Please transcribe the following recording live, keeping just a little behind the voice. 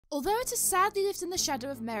Although it has sadly lived in the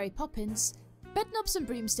shadow of Mary Poppins, Bedknobs and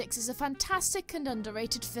Broomsticks is a fantastic and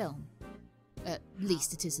underrated film. At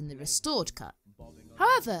least it is in the restored cut.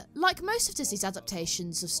 However, like most of Disney's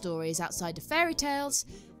adaptations of stories outside of fairy tales,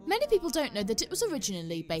 many people don't know that it was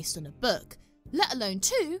originally based on a book, let alone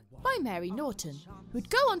two, by Mary Norton, who would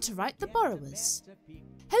go on to write The Borrowers.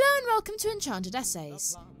 Hello and welcome to Enchanted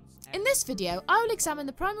Essays. In this video, I will examine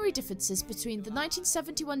the primary differences between the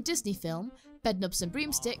 1971 Disney film, Bedknobs and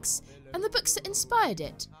Broomsticks, and the books that inspired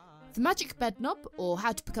it, The Magic Bedknob, or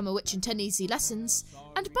How to Become a Witch in 10 Easy Lessons,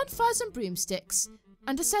 and Bonfires and Broomsticks,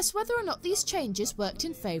 and assess whether or not these changes worked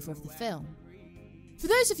in favour of the film. For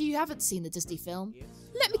those of you who haven't seen the Disney film,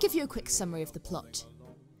 let me give you a quick summary of the plot.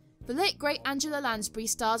 The late great Angela Lansbury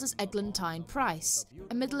stars as Eglantine Price,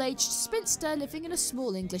 a middle-aged spinster living in a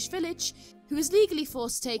small English village who is legally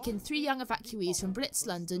forced to take in 3 young evacuees from Blitz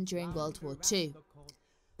London during World War II.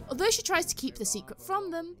 Although she tries to keep the secret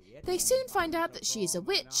from them, they soon find out that she is a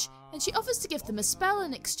witch, and she offers to give them a spell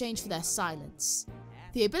in exchange for their silence,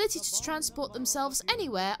 the ability to transport themselves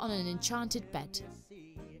anywhere on an enchanted bed.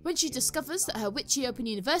 When she discovers that her witchy Open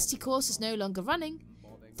University course is no longer running,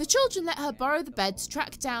 the children let her borrow the bed to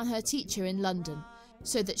track down her teacher in London,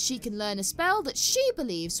 so that she can learn a spell that she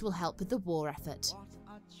believes will help with the war effort.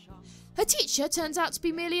 Her teacher turns out to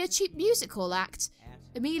be merely a cheap music hall act,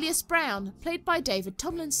 Emelius Brown, played by David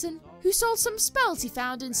Tomlinson, who sold some spells he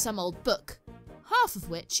found in some old book, half of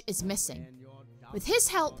which is missing. With his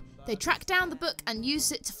help, they track down the book and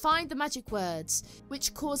use it to find the magic words,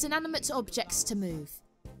 which cause inanimate objects to move.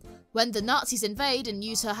 When the Nazis invade and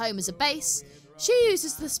use her home as a base, she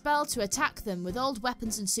uses the spell to attack them with old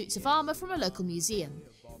weapons and suits of armour from a local museum,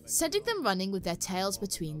 sending them running with their tails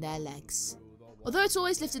between their legs. Although it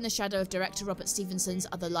always lived in the shadow of director Robert Stevenson's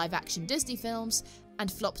other live-action Disney films,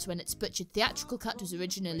 and flopped when its butchered theatrical cut was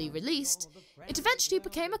originally released, it eventually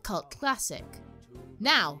became a cult classic.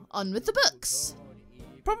 Now, on with the books!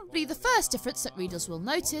 Probably the first difference that readers will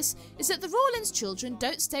notice is that the Rawlins children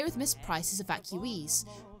don't stay with Miss Price as evacuees,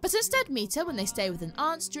 but instead meet her when they stay with an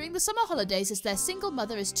aunt during the summer holidays as their single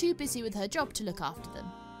mother is too busy with her job to look after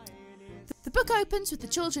them. The book opens with the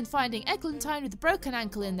children finding Eglantine with a broken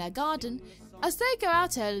ankle in their garden as they go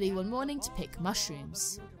out early one morning to pick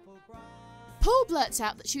mushrooms. Paul blurts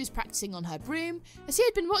out that she was practicing on her broom, as he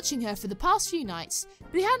had been watching her for the past few nights,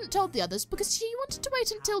 but he hadn't told the others because she wanted to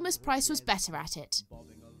wait until Miss Price was better at it.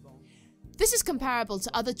 This is comparable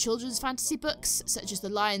to other children's fantasy books, such as The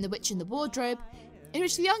Lion, the Witch and the Wardrobe, in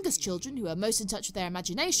which the youngest children, who are most in touch with their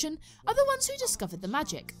imagination, are the ones who discover the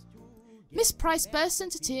magic. Miss Price bursts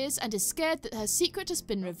into tears and is scared that her secret has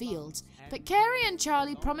been revealed, but Carrie and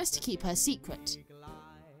Charlie promise to keep her secret.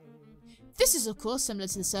 This is of course similar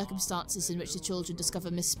to the circumstances in which the children discover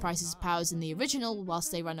Miss Price's powers in the original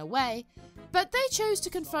whilst they run away, but they chose to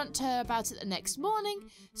confront her about it the next morning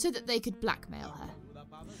so that they could blackmail her.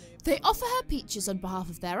 They offer her peaches on behalf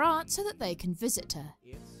of their aunt so that they can visit her.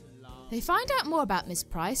 They find out more about Miss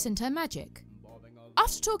Price and her magic.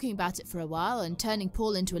 After talking about it for a while and turning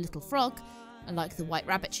Paul into a little frog, unlike the white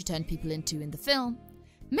rabbit she turned people into in the film,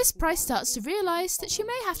 Miss Price starts to realise that she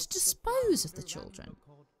may have to dispose of the children.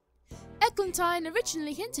 Eglantine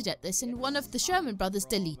originally hinted at this in one of the Sherman Brothers'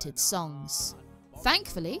 deleted songs.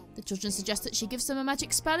 Thankfully, the children suggest that she gives them a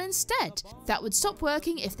magic spell instead that would stop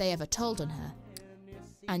working if they ever told on her.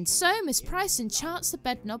 And so Miss Price enchants the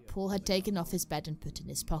bedknob Paul had taken off his bed and put in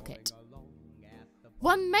his pocket.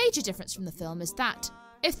 One major difference from the film is that,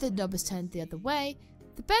 if the knob is turned the other way,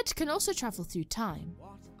 the bed can also travel through time.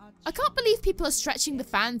 I can't believe people are stretching the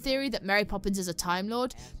fan theory that Mary Poppins is a Time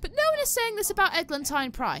Lord, but no one is saying this about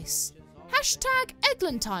Eglantine Price. Hashtag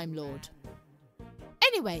Eglantine Lord.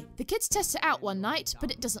 Anyway, the kids test it out one night, but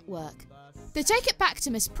it doesn't work. They take it back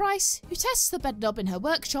to Miss Price, who tests the bedknob in her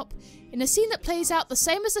workshop, in a scene that plays out the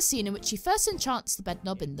same as the scene in which she first enchants the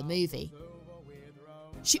bedknob in the movie.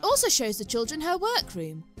 She also shows the children her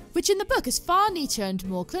workroom, which in the book is far neater and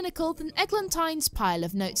more clinical than Eglantine's pile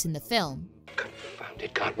of notes in the film.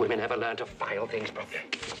 Confounded, can't women ever learn to file things properly?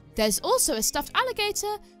 There's also a stuffed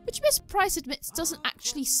alligator, which Miss Price admits doesn't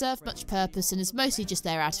actually serve much purpose and is mostly just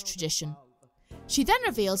there out of tradition. She then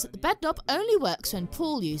reveals that the bedknob only works when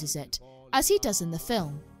Paul uses it, as he does in the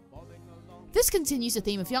film. This continues the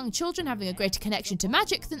theme of young children having a greater connection to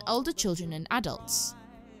magic than older children and adults.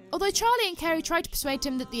 Although Charlie and Carrie try to persuade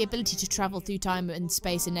him that the ability to travel through time and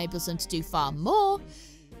space enables them to do far more,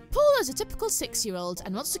 Paul is a typical 6-year-old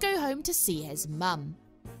and wants to go home to see his mum.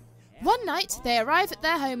 One night, they arrive at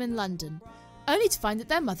their home in London, only to find that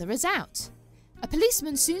their mother is out. A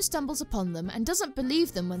policeman soon stumbles upon them and doesn't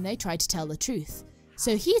believe them when they try to tell the truth,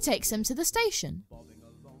 so he takes them to the station.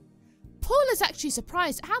 Paul Paul is actually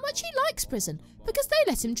surprised at how much he likes prison because they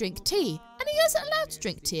let him drink tea, and he isn't allowed to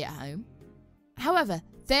drink tea at home. However,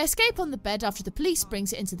 they escape on the bed after the police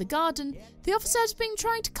brings it into the garden the officer has been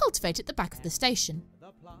trying to cultivate at the back of the station.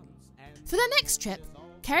 For their next trip,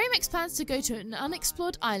 Carrie makes plans to go to an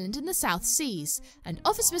unexplored island in the South Seas and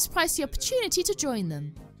offers Miss Price the opportunity to join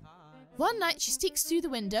them. One night she sneaks through the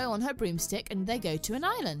window on her broomstick and they go to an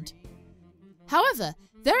island. However,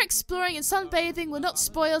 their exploring and sunbathing were not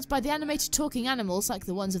spoiled by the animated talking animals like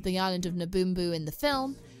the ones of the island of Nabumbu in the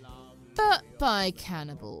film, but by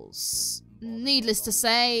cannibals. Needless to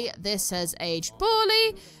say, this has aged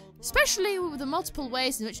poorly, especially with the multiple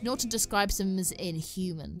ways in which Norton describes them as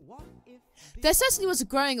inhuman. There certainly was a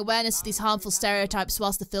growing awareness of these harmful stereotypes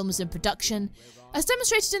whilst the film was in production, as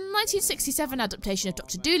demonstrated in the 1967 adaptation of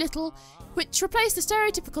Dr. Dolittle, which replaced the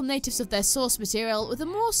stereotypical natives of their source material with a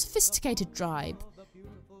more sophisticated tribe.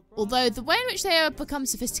 Although the way in which they have become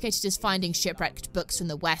sophisticated as finding shipwrecked books from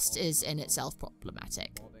the West is in itself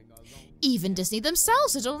problematic. Even Disney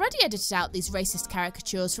themselves had already edited out these racist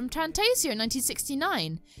caricatures from Fantasia in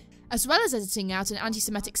 1969, as well as editing out an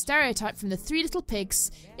anti-Semitic stereotype from the Three Little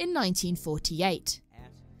Pigs in 1948.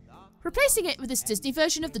 Replacing it with this Disney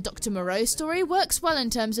version of the Dr. Moreau story works well in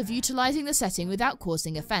terms of utilising the setting without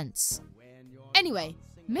causing offence. Anyway,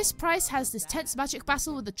 Miss Price has this tense magic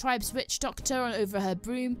battle with the tribe's witch doctor over her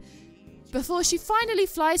broom, before she finally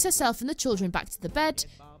flies herself and the children back to the bed,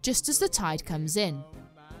 just as the tide comes in.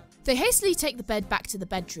 They hastily take the bed back to the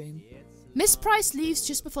bedroom. Miss Price leaves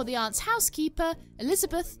just before the aunt's housekeeper,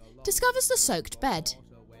 Elizabeth, discovers the soaked bed.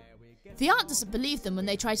 The aunt doesn't believe them when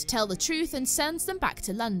they try to tell the truth and sends them back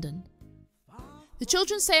to London. The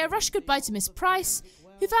children say a rushed goodbye to Miss Price,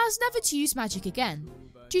 who vows never to use magic again,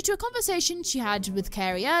 due to a conversation she had with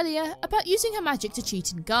Carrie earlier about using her magic to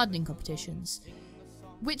cheat in gardening competitions,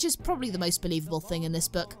 which is probably the most believable thing in this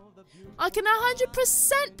book. I can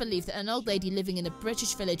 100% believe that an old lady living in a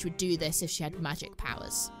British village would do this if she had magic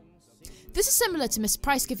powers. This is similar to Miss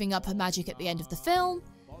Price giving up her magic at the end of the film,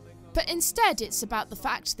 but instead it's about the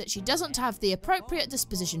fact that she doesn't have the appropriate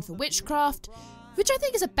disposition for witchcraft, which I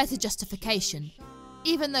think is a better justification,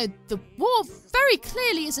 even though the war very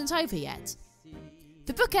clearly isn't over yet.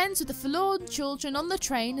 The book ends with the forlorn children on the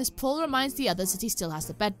train as Paul reminds the others that he still has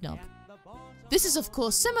the Bedknob. This is of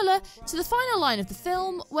course similar to the final line of the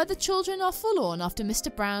film, where the children are forlorn after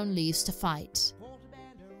Mr. Brown leaves to fight.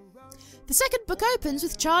 The second book opens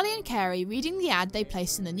with Charlie and Carrie reading the ad they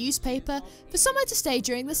placed in the newspaper for somewhere to stay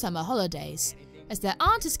during the summer holidays, as their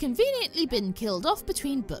aunt has conveniently been killed off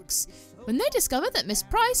between books, when they discover that Miss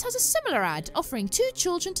Price has a similar ad offering 2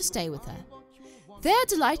 children to stay with her. They are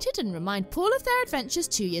delighted and remind Paul of their adventures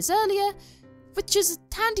 2 years earlier, which is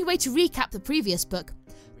a handy way to recap the previous book,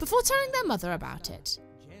 before telling their mother about it.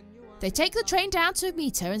 They take the train down to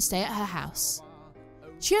meet her and stay at her house.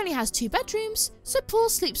 She only has 2 bedrooms, so Paul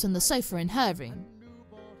sleeps on the sofa in her room.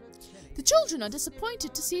 The children are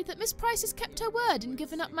disappointed to see that Miss Price has kept her word and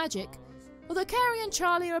given up magic, although Carrie and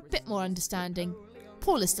Charlie are a bit more understanding.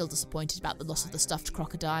 Paul is still disappointed about the loss of the stuffed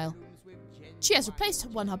crocodile. She has replaced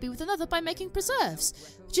one hobby with another by making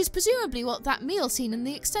preserves, which is presumably what that meal scene in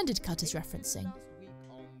the extended cut is referencing.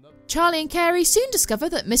 Charlie and Carrie soon discover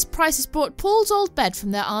that Miss Price has brought Paul's old bed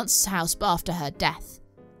from their aunt's house after her death.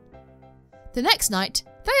 The next night,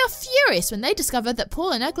 they are furious when they discover that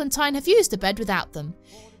Paul and Eglantine have used the bed without them,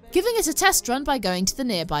 giving it a test run by going to the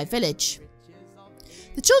nearby village.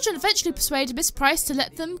 The children eventually persuade Miss Price to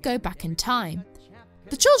let them go back in time.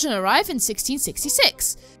 The children arrive in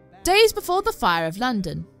 1666, days before the Fire of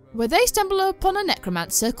London, where they stumble upon a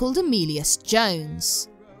necromancer called Emelius Jones.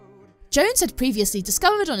 Jones had previously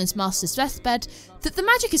discovered on his master's deathbed that the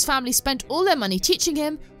magic his family spent all their money teaching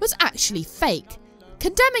him was actually fake,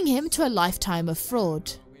 condemning him to a lifetime of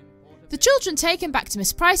fraud. The children take him back to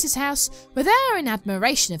Miss Price's house, where they are in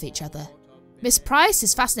admiration of each other. Miss Price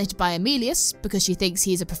is fascinated by Emelius because she thinks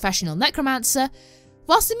he is a professional necromancer,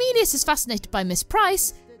 whilst Emelius is fascinated by Miss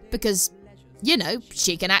Price because, you know,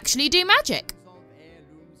 she can actually do magic.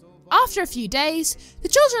 After a few days, the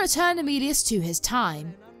children return Emelius to his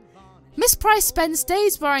time. Miss Price spends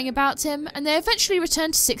days worrying about him, and they eventually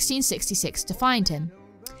return to 1666 to find him.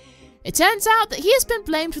 It turns out that he has been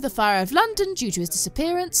blamed for the Fire of London due to his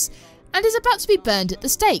disappearance, and is about to be burned at the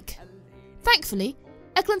stake. Thankfully,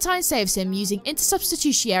 Eglantine saves him using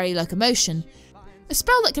intersubstitutionary locomotion, a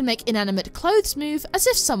spell that can make inanimate clothes move as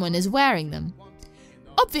if someone is wearing them.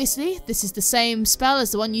 Obviously, this is the same spell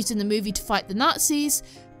as the one used in the movie to fight the Nazis,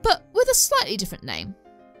 but with a slightly different name.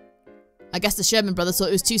 I guess the Sherman brothers thought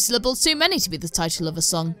it was 2 syllables too many to be the title of a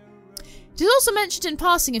song. It is also mentioned in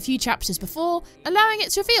passing a few chapters before, allowing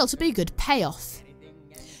its reveal to be a good payoff.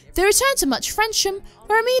 They return to Much Frensham,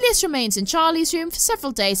 where Emelius remains in Charlie's room for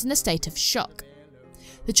several days in a state of shock.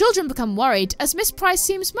 The children become worried as Miss Price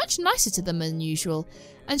seems much nicer to them than usual,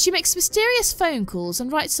 and she makes mysterious phone calls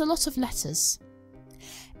and writes a lot of letters.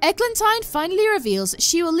 Eglantine finally reveals that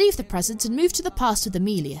she will leave the present and move to the past with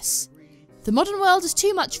Emelius. The modern world is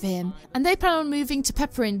too much for him, and they plan on moving to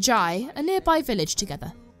Pepper and Jai, a nearby village,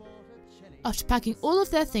 together. After packing all of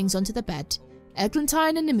their things onto the bed,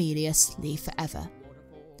 Eglantine and Emelius leave forever.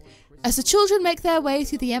 As the children make their way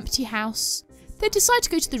through the empty house, they decide to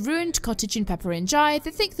go to the ruined cottage in Pepper and Jai they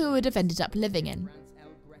think they would have ended up living in.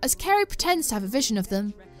 As Carrie pretends to have a vision of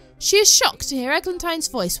them, she is shocked to hear Eglantine's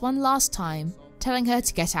voice one last time, telling her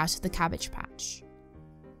to get out of the cabbage patch.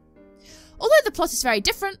 Although the plot is very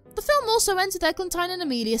different, the film also ends with Eglantine and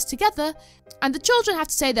Emelius together, and the children have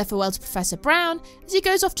to say their farewell to Professor Brown as he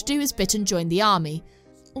goes off to do his bit and join the army.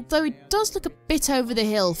 Although he does look a bit over the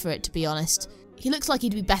hill for it, to be honest. He looks like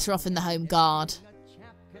he'd be better off in the Home Guard.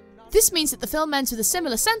 This means that the film ends with a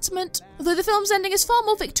similar sentiment, although the film's ending is far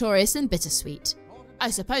more victorious and bittersweet. I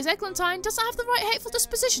suppose Eglantine doesn't have the right hateful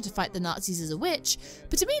disposition to fight the Nazis as a witch,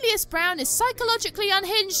 but Emelius Brown is psychologically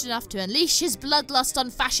unhinged enough to unleash his bloodlust on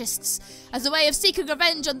fascists, as a way of seeking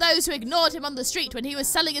revenge on those who ignored him on the street when he was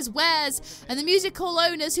selling his wares, and the music hall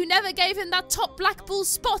owners who never gave him that top Black Bull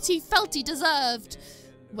spot he felt he deserved.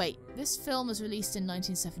 Wait, this film was released in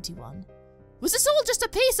 1971. Was this all just a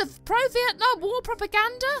piece of pro-Vietnam War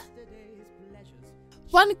propaganda?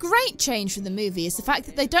 One great change from the movie is the fact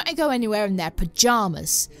that they don't go anywhere in their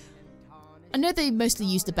pyjamas. I know they mostly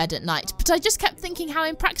use the bed at night, but I just kept thinking how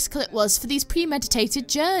impractical it was for these premeditated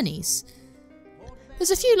journeys.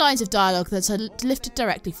 There's a few lines of dialogue that are lifted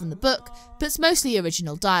directly from the book, but it's mostly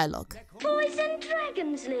original dialogue. Poison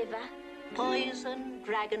dragon's liver. Poison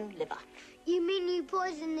dragon liver. You mean you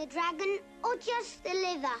poison the dragon or just the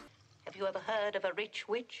liver? Have you ever heard of a rich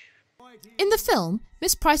witch? In the film,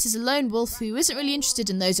 Miss Price is a lone wolf who isn't really interested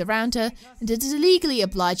in those around her and is illegally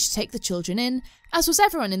obliged to take the children in, as was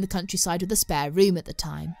everyone in the countryside with a spare room at the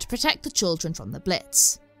time, to protect the children from the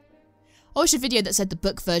Blitz. I watched a video that said the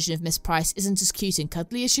book version of Miss Price isn't as cute and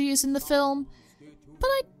cuddly as she is in the film, but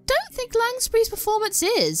I don't think Langsbury's performance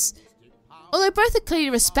is. Although both are clearly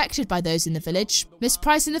respected by those in the village, Miss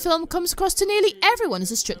Price in the film comes across to nearly everyone as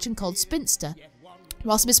a strict and cold spinster,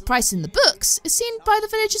 whilst Miss Price in the books is seen by the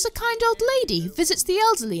village as a kind old lady who visits the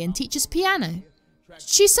elderly and teaches piano.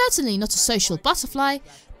 She's certainly not a social butterfly,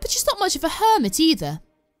 but she's not much of a hermit either.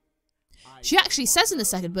 She actually says in the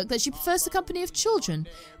second book that she prefers the company of children,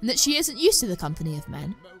 and that she isn't used to the company of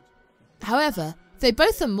men. However, they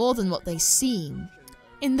both are more than what they seem.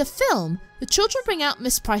 In the film, the children bring out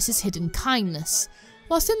Miss Price's hidden kindness,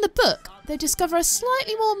 whilst in the book, they discover a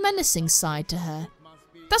slightly more menacing side to her.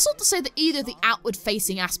 That's not to say that either of the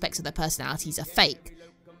outward-facing aspects of their personalities are fake.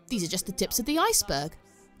 These are just the tips of the iceberg.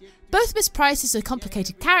 Both Miss Prices are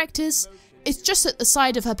complicated characters, it's just that the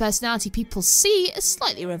side of her personality people see is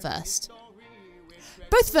slightly reversed.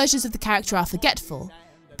 Both versions of the character are forgetful,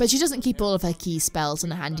 but she doesn't keep all of her key spells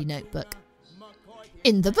in a handy notebook.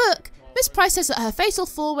 In the book, Miss Price says that her fatal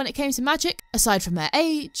flaw when it came to magic, aside from her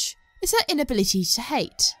age, is her inability to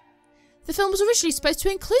hate. The film was originally supposed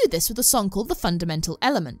to include this with a song called The Fundamental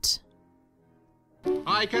Element.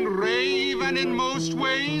 I can rave and in most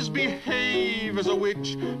ways behave as a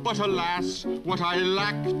witch, but alas, what I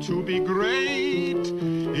lack to be great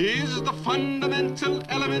is the fundamental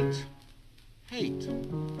element, hate.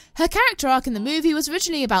 Her character arc in the movie was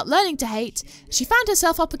originally about learning to hate. She found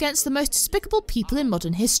herself up against the most despicable people in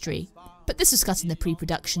modern history, but this was cut in the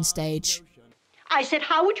pre-production stage. I said,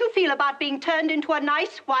 how would you feel about being turned into a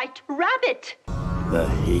nice white rabbit? The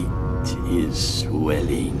heat is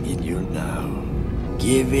swelling in you now.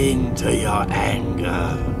 Give in to your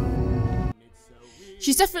anger.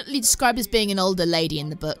 She's definitely described as being an older lady in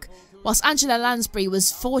the book, whilst Angela Lansbury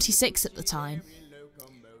was 46 at the time.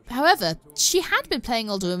 However, she had been playing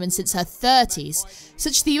older women since her 30s,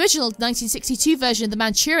 such as the original 1962 version of The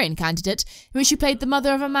Manchurian Candidate, in which she played the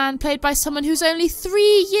mother of a man played by someone who's only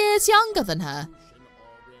 3 years younger than her.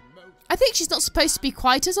 I think she's not supposed to be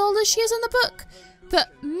quite as old as she is in the book,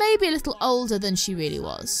 but maybe a little older than she really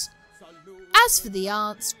was. As for the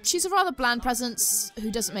aunt, she's a rather bland presence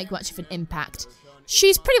who doesn't make much of an impact.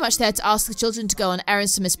 She's pretty much there to ask the children to go on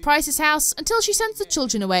errands to Miss Price's house until she sends the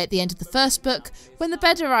children away at the end of the first book when the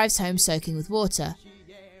bed arrives home soaking with water.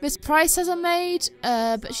 Miss Price has a maid,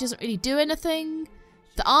 but she doesn't really do anything.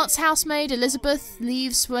 The aunt's housemaid, Elizabeth,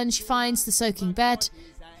 leaves when she finds the soaking bed.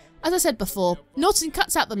 As I said before, Norton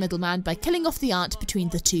cuts out the middleman by killing off the aunt between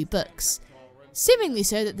the two books, seemingly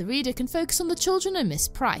so that the reader can focus on the children and Miss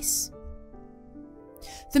Price.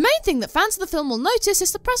 The main thing that fans of the film will notice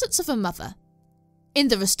is the presence of a mother. In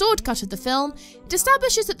the restored cut of the film, it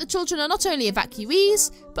establishes that the children are not only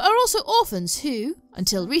evacuees, but are also orphans who,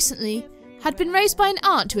 until recently, had been raised by an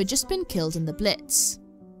aunt who had just been killed in the Blitz.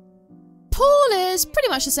 Paul is pretty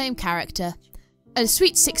much the same character, a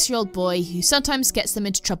sweet 6-year-old boy who sometimes gets them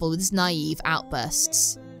into trouble with his naive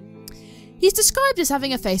outbursts. He's described as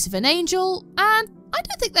having a face of an angel, and I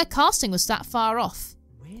don't think their casting was that far off.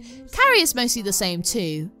 Carrie is mostly the same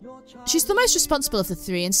too. She's the most responsible of the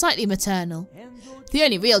three and slightly maternal. The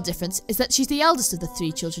only real difference is that she's the eldest of the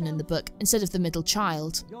 3 children in the book instead of the middle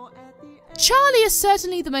child. Charlie is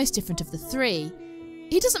certainly the most different of the 3.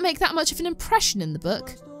 He doesn't make that much of an impression in the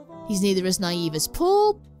book. He's neither as naive as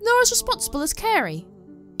Paul, nor as responsible as Carrie.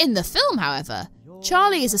 In the film, however,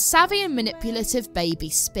 Charlie is a savvy and manipulative baby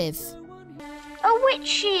spiv. A witch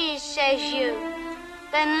she is, says you.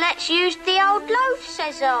 Then let's use the old loaf,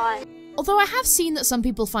 says I. Although I have seen that some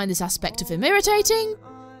people find this aspect of him irritating,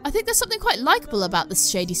 I think there's something quite likeable about this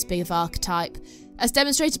shady spiv archetype, as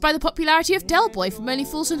demonstrated by the popularity of Del Boy from Only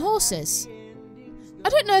Fools and Horses. I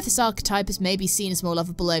don't know if this archetype is maybe seen as more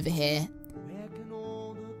lovable over here.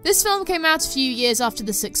 This film came out a few years after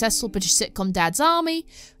the successful British sitcom Dad's Army,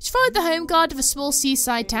 which followed the home guard of a small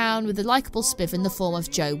seaside town with a likeable spiv in the form of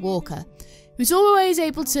Joe Walker, who's always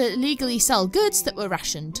able to legally sell goods that were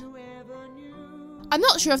rationed. I'm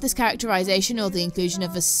not sure if this characterisation or the inclusion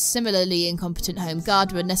of a similarly incompetent home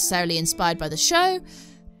guard were necessarily inspired by the show,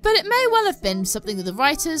 but it may well have been something that the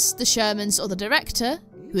writers, the Shermans or the director,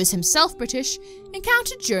 who is himself British,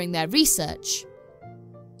 encountered during their research.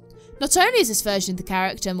 Not only is this version of the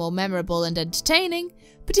character more memorable and entertaining,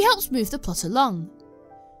 but he helps move the plot along.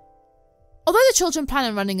 Although the children plan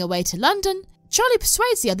on running away to London, Charlie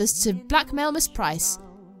persuades the others to blackmail Miss Price.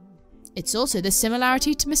 It's also this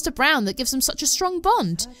similarity to Mr. Brown that gives them such a strong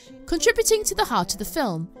bond, contributing to the heart of the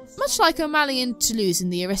film, much like O'Malley and Toulouse in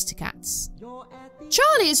The Aristocats.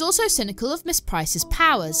 Charlie is also cynical of Miss Price's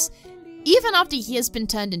powers, even after he has been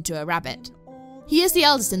turned into a rabbit. He is the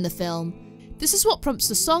eldest in the film. This is what prompts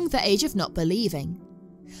the song The Age of Not Believing.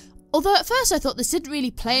 Although at first I thought this didn't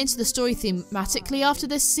really play into the story thematically after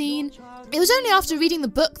this scene, it was only after reading the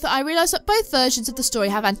book that I realised that both versions of the story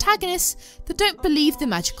have antagonists that don't believe the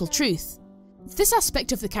magical truth. This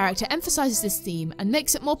aspect of the character emphasises this theme and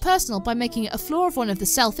makes it more personal by making it a flaw of one of the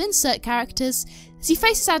self-insert characters as he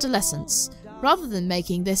faces adolescence, rather than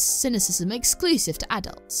making this cynicism exclusive to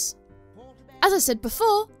adults. As I said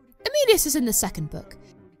before, Emelius is in the second book,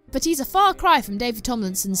 but he's a far cry from David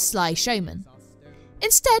Tomlinson's sly showman.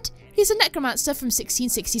 Instead, he's a necromancer from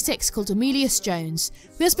 1666 called Emelius Jones,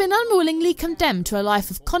 who has been unwillingly condemned to a life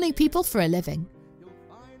of conning people for a living.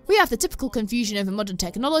 We have the typical confusion over modern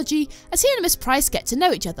technology as he and Miss Price get to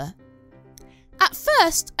know each other. At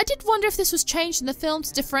first, I did wonder if this was changed in the film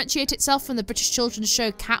to differentiate itself from the British children's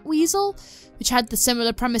show Catweasel, which had the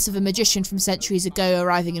similar premise of a magician from centuries ago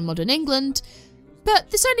arriving in modern England, but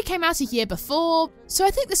this only came out a year before, so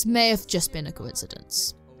I think this may have just been a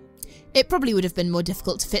coincidence. It probably would have been more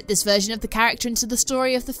difficult to fit this version of the character into the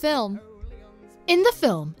story of the film. In the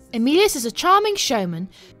film, Emelius is a charming showman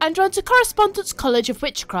and runs a correspondence college of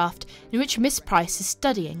witchcraft in which Miss Price is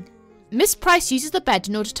studying. Miss Price uses the bed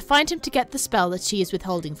in order to find him to get the spell that she is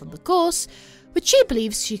withholding from the course, which she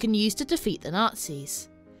believes she can use to defeat the Nazis.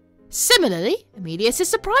 Similarly, Emelius is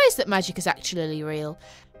surprised that magic is actually real,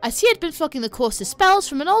 as he had been flogging the course's spells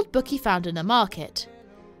from an old book he found in a market.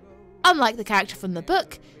 Unlike the character from the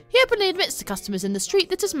book, he openly admits to customers in the street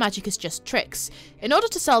that his magic is just tricks, in order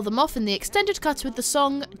to sell them off in the extended cut with the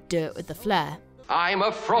song Do It With The Flair. I'm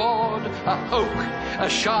a fraud, a hoke, a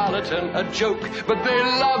charlatan, a joke, but they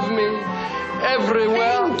love me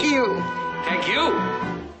everywhere. Thank you. Thank you.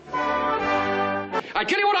 I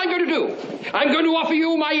tell you what I'm going to do. I'm going to offer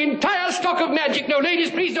you my entire stock of magic. No,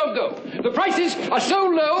 ladies, please don't go. The prices are so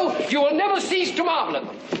low, you will never cease to marvel at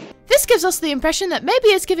them. This gives us the impression that maybe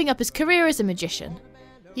he is giving up his career as a magician.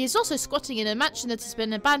 He is also squatting in a mansion that has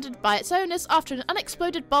been abandoned by its owners after an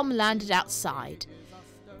unexploded bomb landed outside.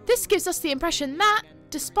 This gives us the impression that,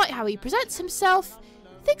 despite how he presents himself,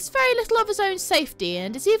 he thinks very little of his own safety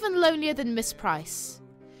and is even lonelier than Miss Price.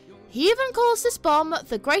 He even calls this bomb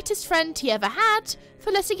the greatest friend he ever had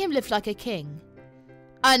for letting him live like a king.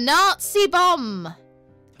 A Nazi bomb!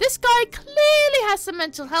 This guy clearly has some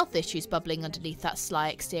mental health issues bubbling underneath that sly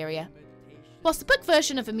exterior. Whilst the book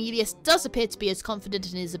version of Emelius does appear to be as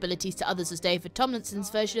confident in his abilities to others as David Tomlinson's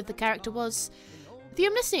version of the character was, the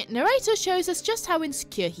omniscient narrator shows us just how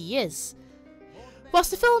insecure he is.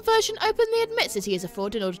 Whilst the film version openly admits that he is a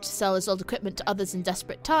fraud in order to sell his old equipment to others in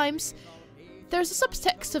desperate times, there is a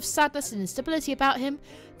subtext of sadness and instability about him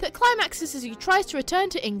that climaxes as he tries to return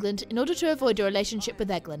to England in order to avoid a relationship with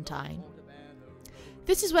Eglantine.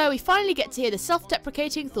 This is where we finally get to hear the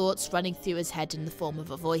self-deprecating thoughts running through his head in the form of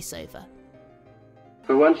a voiceover.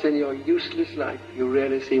 For once in your useless life, you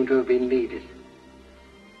really seem to have been needed.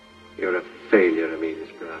 You're a failure, Emelius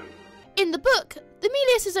Brown. In the book,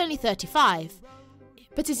 Emelius is only 35,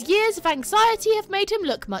 but his years of anxiety have made him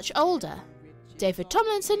look much older. David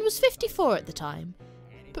Tomlinson was 54 at the time,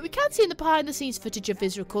 but we can see in the behind-the-scenes footage of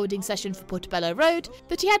his recording session for Portobello Road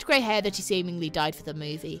that he had grey hair that he seemingly dyed for the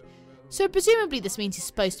movie, so presumably this means he's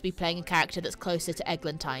supposed to be playing a character that's closer to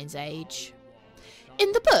Eglantine's age.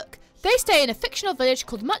 In the book, they stay in a fictional village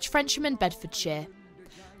called Much Frensham in Bedfordshire.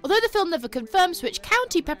 Although the film never confirms which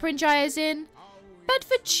county Pepperingeye is in,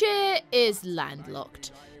 Bedfordshire is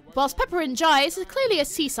landlocked, whilst Pepperingeye is clearly a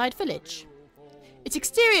seaside village. Its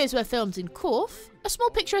exteriors were filmed in Corfe, a small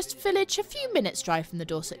picturesque village a few minutes' drive from the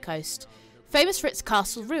Dorset coast, famous for its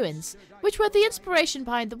castle ruins, which were the inspiration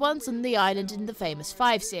behind the ones on the island in the famous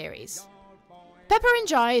 5 series.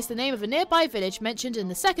 Pepperingeye is the name of a nearby village mentioned in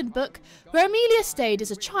the second book, where Emelius stayed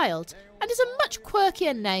as a child, and is a much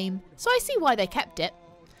quirkier name, so I see why they kept it.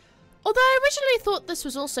 Although I originally thought this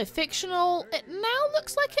was also fictional, it now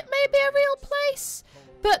looks like it may be a real place,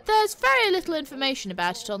 but there's very little information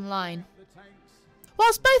about it online.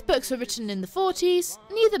 Whilst both books were written in the 40s,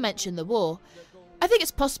 neither mention the war. I think it's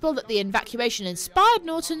possible that the evacuation inspired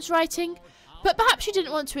Norton's writing, but perhaps she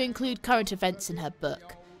didn't want to include current events in her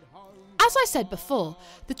book. As I said before,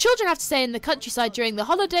 the children have to stay in the countryside during the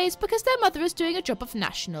holidays because their mother is doing a job of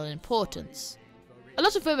national importance. A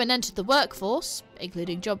lot of women entered the workforce,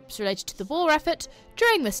 including jobs related to the war effort,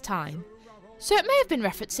 during this time, so it may have been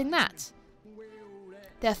referencing that.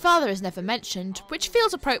 Their father is never mentioned, which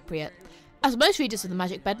feels appropriate, as most readers of the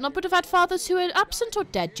Magic Bedknob would have had fathers who were absent or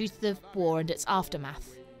dead due to the war and its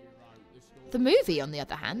aftermath. The movie, on the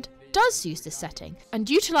other hand, does use this setting, and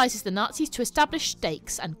utilises the Nazis to establish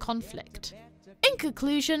stakes and conflict. In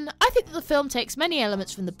conclusion, I think that the film takes many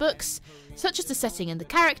elements from the books, such as the setting and the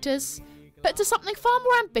characters, but does something far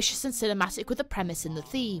more ambitious and cinematic with the premise and the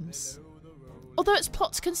themes. Although its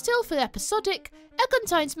plots can still feel episodic,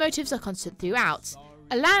 Eglantine's motives are constant throughout,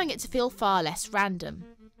 allowing it to feel far less random.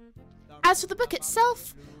 As for the book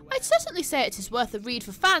itself, I'd certainly say it is worth a read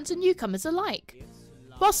for fans and newcomers alike.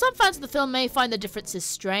 While some fans of the film may find the differences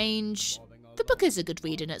strange, the book is a good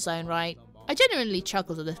read in its own right. I genuinely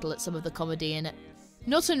chuckled a little at some of the comedy in it.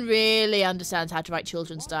 Norton really understands how to write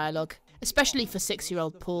children's dialogue, especially for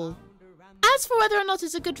 6-year-old Paul. As for whether or not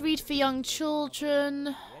it's a good read for young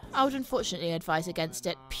children, I would unfortunately advise against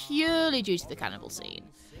it, purely due to the cannibal scene.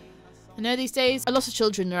 I know these days a lot of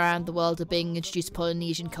children around the world are being introduced to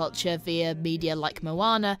Polynesian culture via media like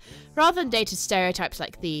Moana, rather than dated stereotypes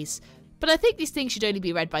like these, but I think these things should only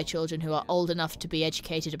be read by children who are old enough to be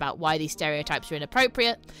educated about why these stereotypes are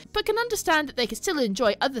inappropriate, but can understand that they can still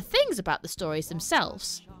enjoy other things about the stories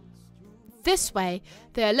themselves. This way,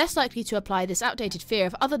 they are less likely to apply this outdated fear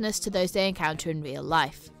of otherness to those they encounter in real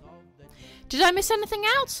life. Did I miss anything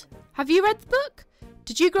out? Have you read the book?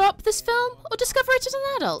 Did you grow up with this film, or discover it as an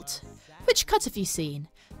adult? Which cut have you seen?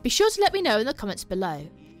 Be sure to let me know in the comments below.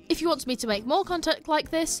 If you want me to make more content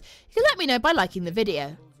like this, you can let me know by liking the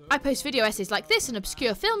video. I post video essays like this and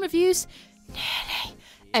obscure film reviews nearly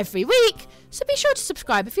every week, so be sure to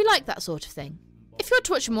subscribe if you like that sort of thing. If you want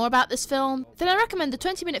to watch more about this film, then I recommend the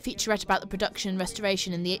 20-minute featurette about the production and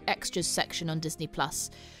restoration in the extras section on Disney+,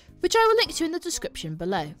 which I will link to in the description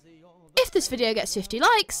below. If this video gets 50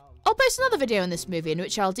 likes, I'll post another video on this movie in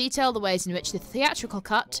which I'll detail the ways in which the theatrical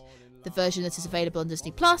cut, the version that is available on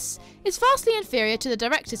Disney+, is vastly inferior to the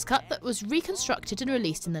director's cut that was reconstructed and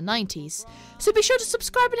released in the 90s, so be sure to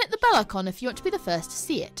subscribe and hit the bell icon if you want to be the first to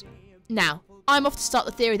see it. Now, I'm off to start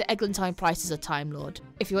the theory that Eglantine Price is a Time Lord.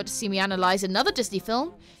 If you want to see me analyse another Disney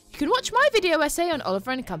film, you can watch my video essay on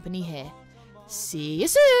Oliver & Company here. See you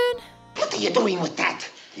soon! What are you doing with that?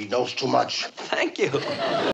 He knows too much. Thank you.